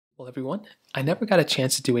Well, everyone, I never got a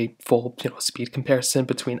chance to do a full, speed comparison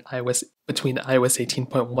between iOS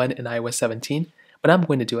 18.1 and iOS 17, but I'm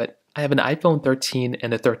going to do it. I have an iPhone 13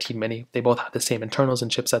 and a 13 mini. They both have the same internals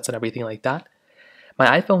and chipsets and everything like that.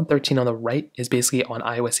 My iPhone 13 on the right is basically on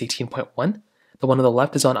iOS 18.1. The one on the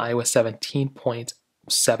left is on iOS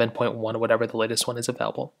 17.7.1, whatever the latest one is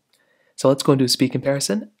available. So let's go and do a speed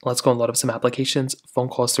comparison. Let's go and load up some applications. Phone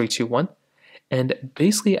calls 321. And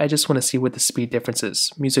basically, I just want to see what the speed difference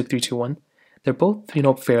is. Music 321. They're both,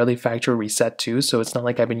 fairly factory reset too, so it's not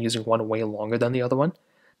like I've been using one way longer than the other one.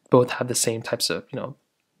 Both have the same types of,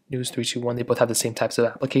 News 321. They both have the same types of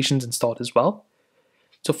applications installed as well.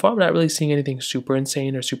 So far, I'm not really seeing anything super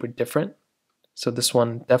insane or super different. So this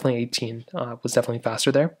one, definitely 18, was definitely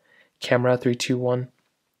faster there. Camera 321.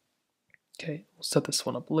 Okay, we'll set this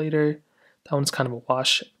one up later. That one's kind of a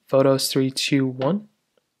wash. Photos 321.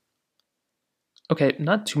 Okay,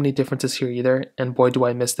 not too many differences here either, and boy do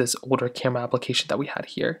I miss this older camera application that we had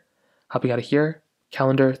here. Hopping out of here,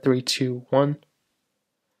 calendar 321.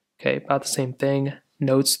 Okay, about the same thing.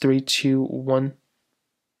 Notes 321.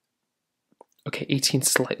 Okay, 18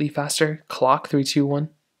 slightly faster. Clock 321.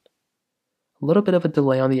 A little bit of a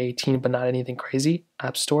delay on the 18, but not anything crazy.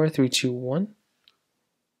 App Store 321.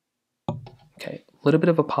 Okay, a little bit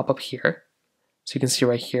of a pop-up here. So you can see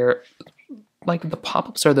right here, like the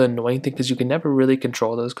pop-ups are the annoying thing because you can never really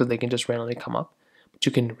control those because they can just randomly come up. But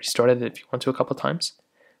you can restart it if you want to a couple times.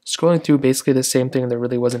 Scrolling through basically the same thing. There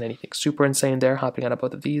really wasn't anything super insane there. Hopping out of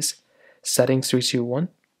both of these. Settings 321.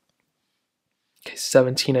 Okay,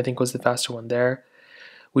 17 I think was the faster one there.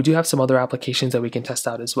 We do have some other applications that we can test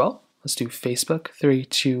out as well. Let's do Facebook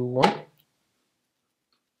 321.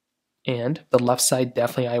 And the left side,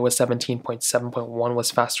 definitely iOS 17.7.1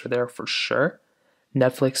 was faster there for sure.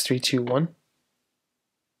 Netflix 321.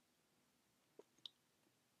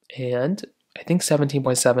 And I think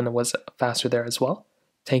 17.7 was faster there as well.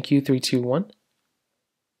 Thank you 321.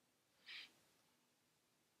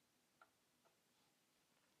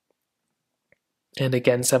 And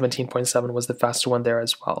again, 17.7 was the faster one there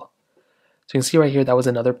as well. So you can see right here, that was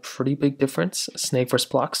another pretty big difference. Snake vs.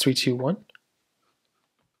 Blocks 321.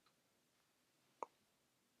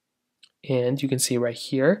 And you can see right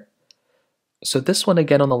here. So this one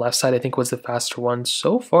again on the left side I think was the faster one.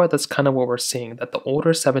 So far that's kind of what we're seeing, that the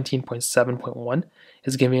older 17.7.1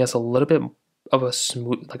 is giving us a little bit of a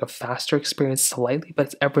smooth, like a faster experience slightly, but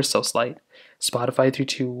it's ever so slight. Spotify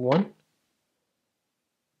 321.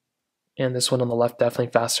 And this one on the left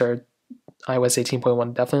definitely faster. iOS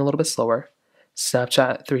 18.1 definitely a little bit slower.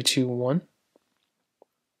 Snapchat 321.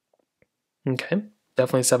 Okay,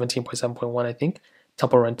 definitely 17.7.1 I think.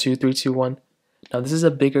 Temple Run 2 321. Now this is a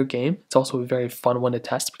bigger game. It's also a very fun one to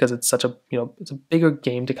test because it's such a, it's a bigger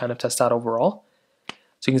game to kind of test out overall.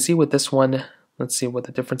 So you can see with this one, let's see what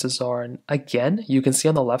the differences are. And again, you can see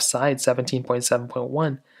on the left side,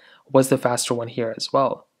 17.7.1 was the faster one here as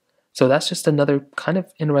well. So that's just another kind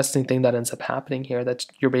of interesting thing that ends up happening here, that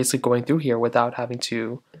you're basically going through here without having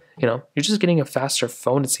to, you're just getting a faster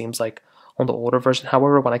phone, it seems like, on the older version.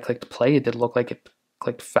 However, when I clicked play, it did look like it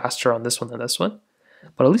clicked faster on this one than this one.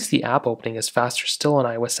 But at least the app opening is faster still on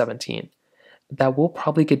iOS 17. That will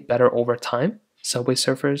probably get better over time. Subway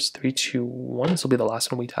Surfers 321, this will be the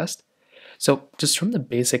last one we test. So just from the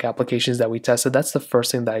basic applications that we tested, that's the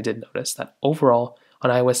first thing that I did notice, that overall on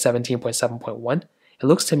iOS 17.7.1, it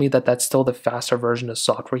looks to me that that's still the faster version of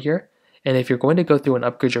software here. And if you're going to go through and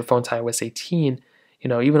upgrade your phone to iOS 18,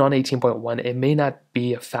 even on 18.1, it may not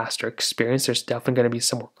be a faster experience. There's definitely going to be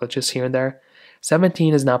some more glitches here and there.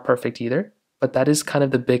 17 is not perfect either, but that is kind of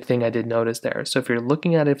the big thing I did notice there. So if you're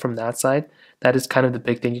looking at it from that side, that is kind of the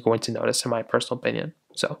big thing you're going to notice in my personal opinion.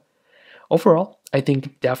 So overall, I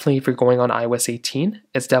think definitely if you're going on iOS 18,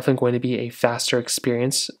 it's definitely going to be a faster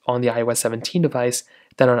experience on the iOS 17 device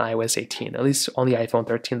than on iOS 18, at least on the iPhone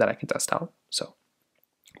 13 that I can test out. So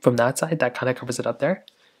from that side, that kind of covers it up there.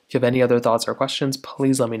 If you have any other thoughts or questions,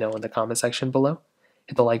 please let me know in the comment section below.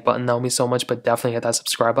 Hit the like button, that would mean so much, but definitely hit that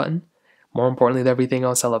subscribe button. More importantly than everything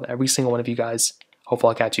else, I love every single one of you guys.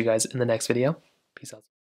 Hopefully I'll catch you guys in the next video. Peace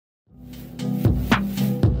out.